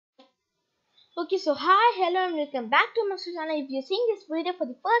Okay, so hi, hello, and welcome back to my channel. If you're seeing this video for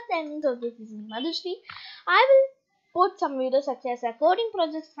the first time, so this is Madhushri. I will put some videos such as coding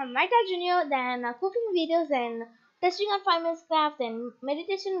projects from my junior, then cooking videos, and testing on 5 minutes craft, and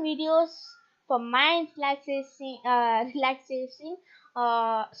meditation videos for mind relaxation,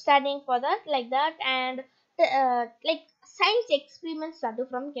 studying for that, like that, and like science experiments I do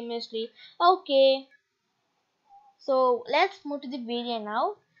from chemistry. Okay, so let's move to the video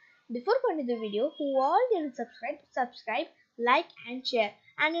now. Before going to the video, who all didn't subscribe, like and share.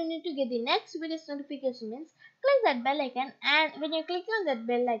 And you need to get the next video's notification means click that bell icon, and when you click on that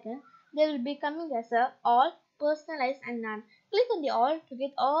bell icon, they will be coming as a all personalized and none. Click on the all to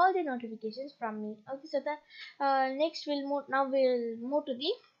get all the notifications from me. Okay, so the next we'll move to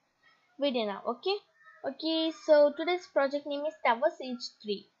the video now. Okay, so today's project name is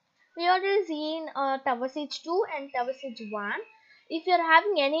Siege-3. We already seen Tower Siege 2 and Tower Siege 1. If you're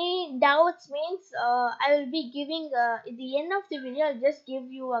having any doubts means I will be giving at the end of the video. I'll just give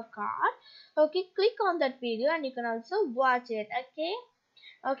you a card. Okay, click on that video and you can also watch it.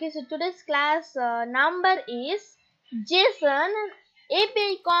 Okay, so today's class number is JSON and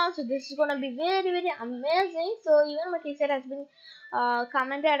API call. So this is gonna be very amazing. So even my teacher has been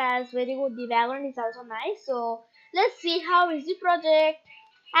commented as very good. The background is also nice. So let's see how is the project.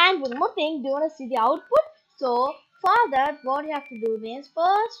 And one more thing, do you want to see the output? So for that, what you have to do means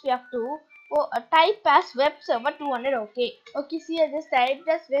first we have to type as web server 200. Okay, see, I just typed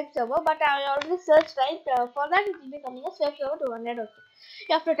as web server, but I already searched, right? For that it will be coming as web server 200. Okay,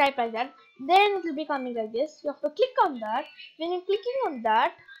 you have to type like that, then it will be coming like this. You have to click on that. When you're clicking on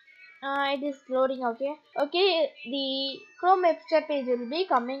that, it is loading. Okay, the Chrome App Store page will be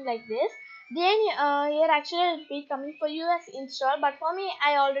coming like this. Then here actually it will be coming for you as install, but for me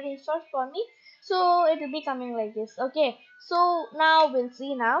I already installed for me, so it will be coming like this. Okay, so now we'll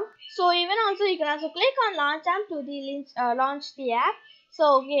see now. So even also you can also click on launch app to the link, launch the app.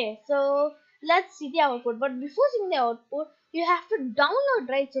 So okay, so let's see the output, but before seeing the output you have to download,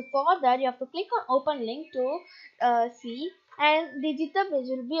 right? So for that you have to click on open link to see, and the Github page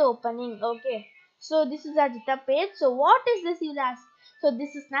will be opening. Okay, so this is a Github page. So what is this, you'll ask? So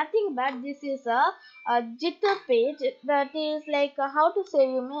this is nothing but this is a Github page that is like how to say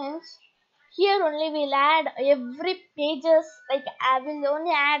you means here only we'll add every pages, like I will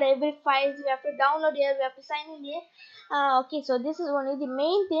only add every files we have to download here, we have to sign in here. Okay, so this is only the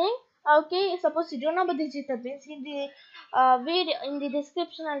main thing. Okay, suppose you don't know about the Github page, in the video in the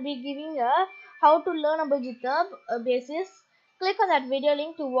description I'll be giving how to learn about Github basis. Click on that video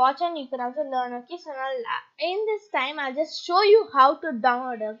link to watch and you can also learn. Okay, so now in this time I'll just show you how to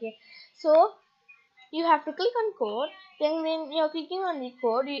download. Okay, so you have to click on code. Then when you're clicking on the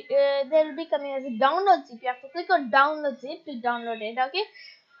code, there will be coming as a download zip. You have to click on download zip to download it. Okay,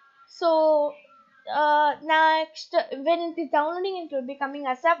 so next when it is downloading, it will be coming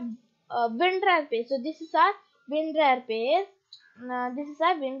as a WinRAR page. So this is our WinRAR page. This is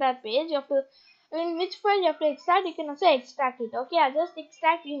our WinRAR page. You have to, in which file you have to extract, you can also extract it. Okay, I just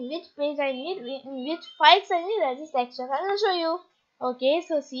extract in which page I need, in which files I need, I just extract. I will show you. Okay,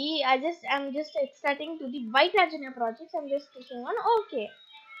 so see, I'm just extracting to the white Virginia projects. I'm just clicking on okay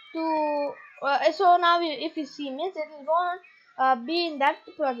to so now if you see means it will go on be in that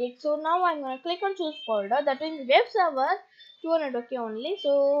project. So now I'm gonna click on choose folder, that is web server 200. Okay, only.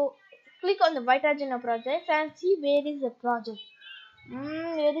 So click on the white Virginia project and see where is the project.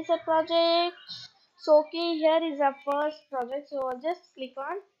 Where is the project? So okay, here is our first project. So I'll just click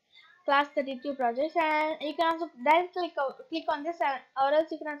on class 32 projects, and you can also directly click on this, or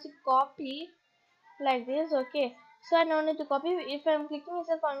else you can also copy like this. Okay, so I don't need to copy. If I'm clicking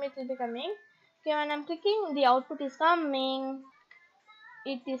itself on it will be coming. Okay, when I'm clicking, the output is coming.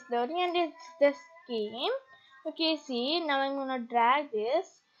 It is loading and it's just came. Okay, see, now I'm gonna drag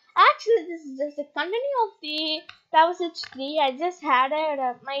this. Actually, this is just a continue of the Tower Siege 3. I just had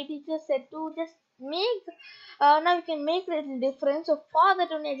my teacher said to just make now we can make little difference. So for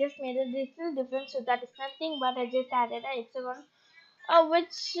that only I just made a little difference. So that is nothing but I just added a hexagon.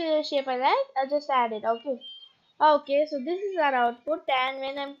 Which shape I like, I just added. Okay, so this is our output, and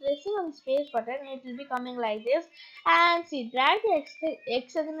when I'm pressing on the space button, it will be coming like this. And see, drag the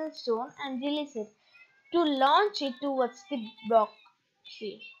hexagonal stone and release it to launch it towards the block.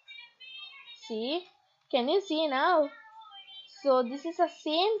 See, can you see now? So this is the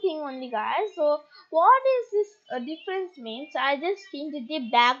same thing only, guys. So what is this difference means? I just changed the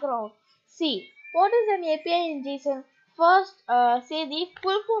background. See, what is an API in JSON? First, say the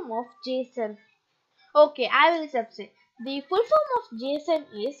full form of JSON. Okay, I will say the full form of JSON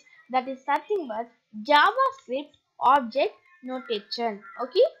is, that is nothing but JavaScript object notation.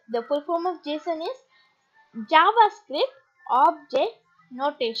 Okay, the full form of JSON is JavaScript object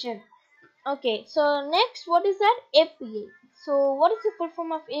notation. Okay, so next, what is that? API. So what is the full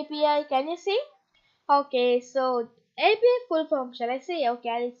form of API? Can you say? Okay, so API full form, shall I say? Okay,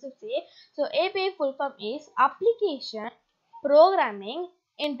 I'll say. So API full form is application programming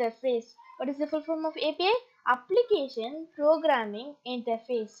interface. What is the full form of API? Application programming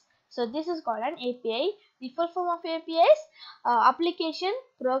interface. So this is called an API. The full form of API is application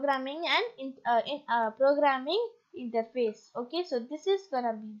programming and programming interface. Okay, so this is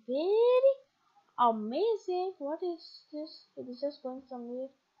gonna be very amazing. What is this? It is just going somewhere.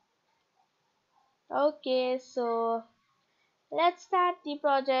 Okay, so let's start the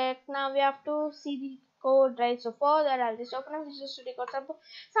project. Now we have to see the code, right? So for that, I'll just open up Visual Studio Code.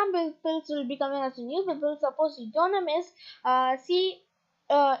 Some people will be coming as a new people. Suppose you don't know miss, see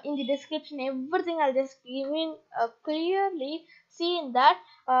in the description everything. I'll just give in clearly see in that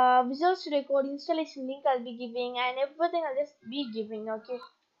Visual Studio Code installation link I'll be giving, and everything I'll just be giving. Okay.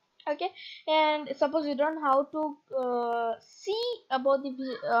 Okay, and suppose you don't know how to see about the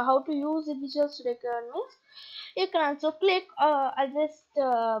how to use the Visual Studio Code means, you can also click I'll just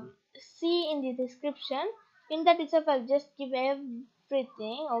see in the description. In that itself I'll just give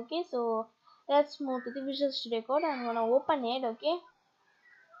everything. Okay, so let's move to the Visual Studio Code. I'm gonna open it. Okay,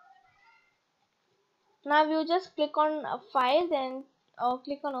 now you just click on a file, then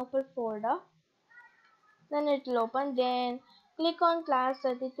click on open folder, then it will open. Then click on class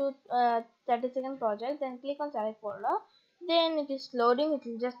 32 project, then click on select folder. Then it is loading, it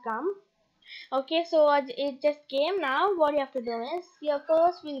will just come. Okay, so it just came. Now what you have to do is, your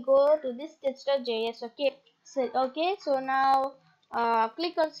first will go to this sketch.js. Okay, so now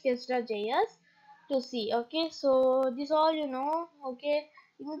click on sketch.js to see. Okay, so this all you know. Okay,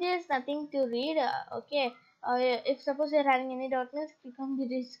 there's nothing to read. Okay, if suppose you're having any doubts, click on the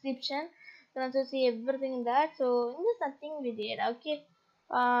description. You can also see everything in that. So there's nothing we did. Okay,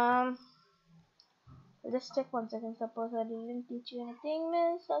 just check 1 second. Suppose I didn't teach you anything,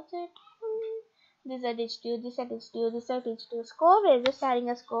 miss. That's it. This I teach you, this I teach you, this I teach you. Score, we're just adding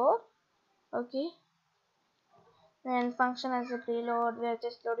a score. Okay. Then function as a payload, we're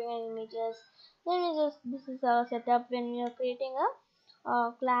just loading in images. Then we just, this is our setup when you're creating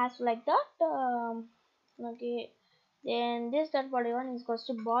a class like that. Okay. Then this dot body one is goes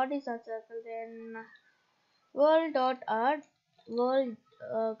to body circle. Then world dot art world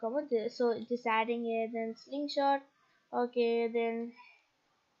comma this, so it is adding it. Then slingshot. Okay, then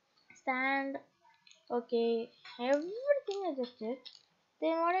stand. Okay, everything I just did.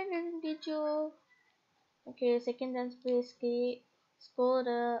 Then what I didn't teach you. Okay, second and space key,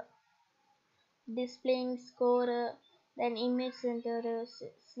 score, displaying score, then image center,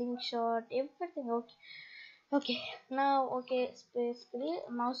 slingshot, everything. Okay. Okay, now okay, space key,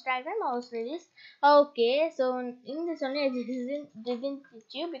 mouse drag and mouse release. Okay, so in this only I didn't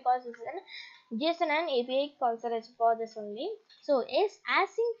teach you because this is an JSON and API calls are for this only. So is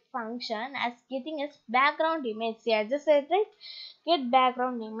async function as getting its background image. See, I just said right, get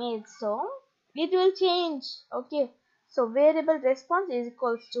background image. So it will change. Okay, so variable response is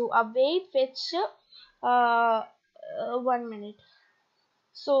equals to await fetch 1 minute.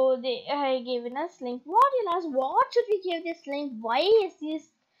 So they given us link. What you'll ask? What should we give this link? Why is this?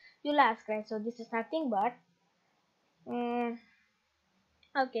 You'll ask, right? So this is nothing but.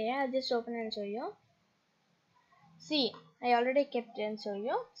 Okay, I'll just open and show you. See, I already kept it and show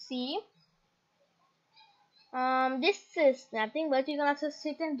you. See, this is nothing but you can also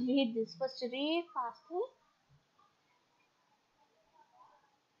sit and read this. First, read fastly.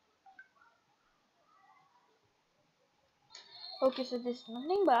 Okay, so this is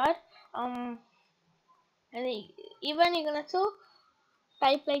nothing but and even you can also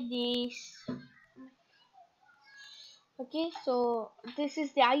type like this. Okay, so this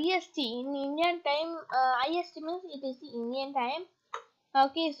is the IST in Indian time. IST means it is the Indian time.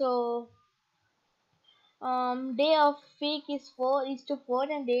 Okay, so day of week is 4:4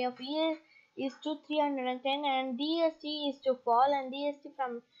 and day of year is to 310 and DST is to fall and DST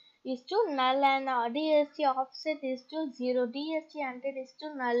from is to null and DST offset is to 0, DST until is to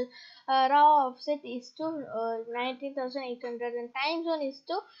null, raw offset is to 19,800 and time zone is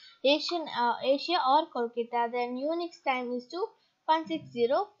to Asia or Kolkata. Then Unix time is to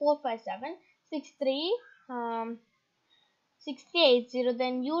 160.457.63 6080.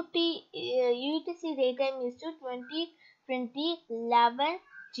 Then UTC daytime is to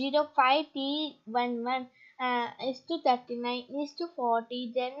 20:20:11:05 T11 is to 39 is to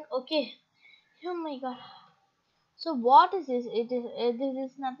 40. Then okay, oh my god, so what is this? This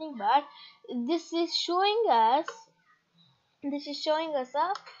is nothing but this is showing us this is showing us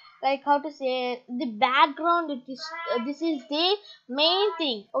a, like, how to say, the background. It is this is the main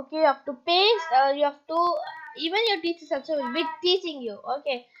thing. Okay, you have to paste, you have to, even your teachers also will be teaching you.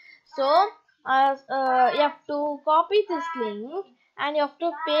 Okay, so you have to copy this link and you have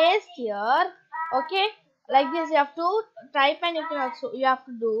to paste here. Okay, like this you have to type, and you can also, you have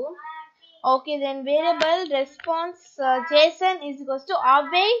to do. Okay, then variable response JSON is equals to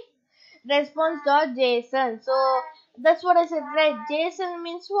await response.json. So that's what I said, right? JSON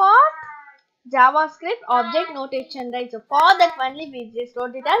means what? JavaScript object notation, right? So for that only we just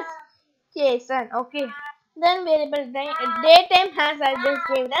wrote it as JSON. Okay. Then variable datetime has, I just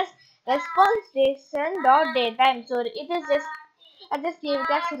gave it as response JSON dot datetime. So it is just, I just gave it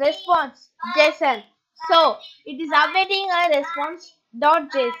as response JSON. So it is awaiting a response dot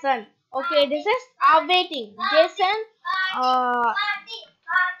JSON. Okay, this is awaiting JSON.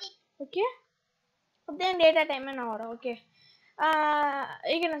 Okay. Then data time and hour. Okay.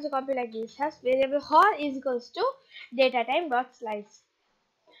 You can also copy like this. Has variable hour is equals to data time dot slice.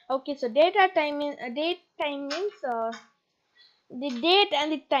 Okay, so data time in date time means the date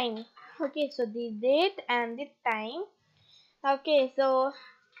and the time. Okay, so the date and the time. Okay, so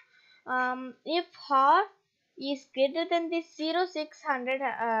if hour is greater than the 0600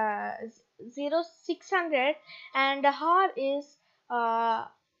 0600 and hour is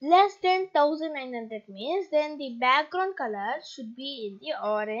less than 1900, means then the background color should be in the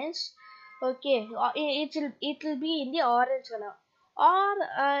orange. Okay, it will be in the orange color, or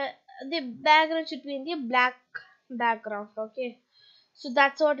the background should be in the black background. Okay, so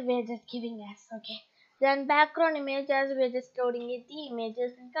that's what we're just giving us. Okay, then background images, we're just loading it the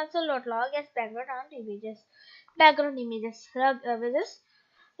images in console.log as background and images. Background images, we're just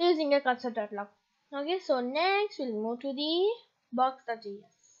using a console.log. Okay, so next we'll move to the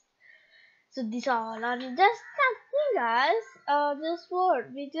box.js. So these all are just nothing, guys. This what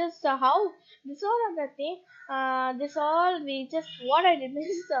we just how this all are the thing. This all we just, what I did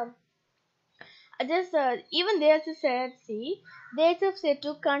is I just even they also said, see, they just said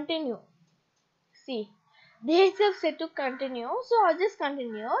to continue. See, they have said to continue, so I'll just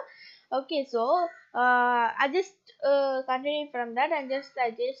continue. Okay, so I just continue from that, and I just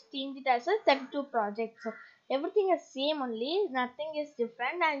change it as a 32 project. So everything is same only, nothing is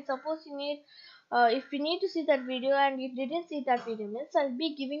different. And suppose you need, if you need to see that video and you didn't see that video, means I'll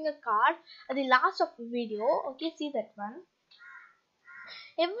be giving a card at the last of the video. Okay, see that one.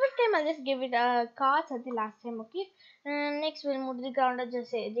 Every time I'll just give it a cards at the last time. Okay, next we'll move to the grounded just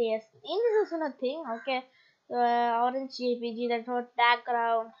say JS. In this is nothing. Okay, orange JPG, that's what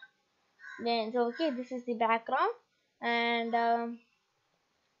background. Then so okay, this is the background, and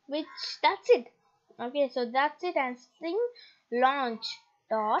which that's it. Okay, so that's it. And string launch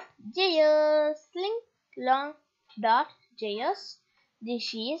dot js, string launch dot js.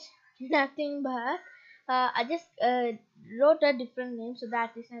 This is nothing but I just wrote a different name, so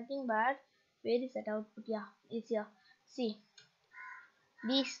that is nothing but, where is that output? Yeah, it's here. See,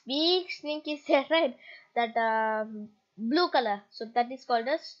 this big string is there, right? That blue color, so that is called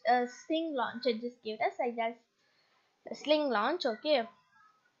as string launch. I just give it as like that, sling launch. Okay,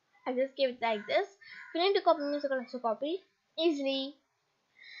 I just give it like this. If you need to copy means you can also copy easily.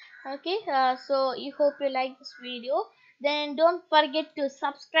 Okay, so you hope you like this video. Then don't forget to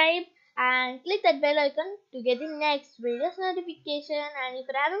subscribe and click that bell icon to get the next video's notification. And if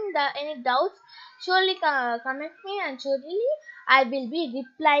you're having any doubts, surely comment me, and surely I will be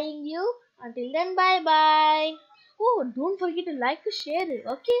replying you. Until then, bye bye. Oh, don't forget to like to share it.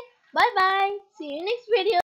 Okay, bye bye. See you next video.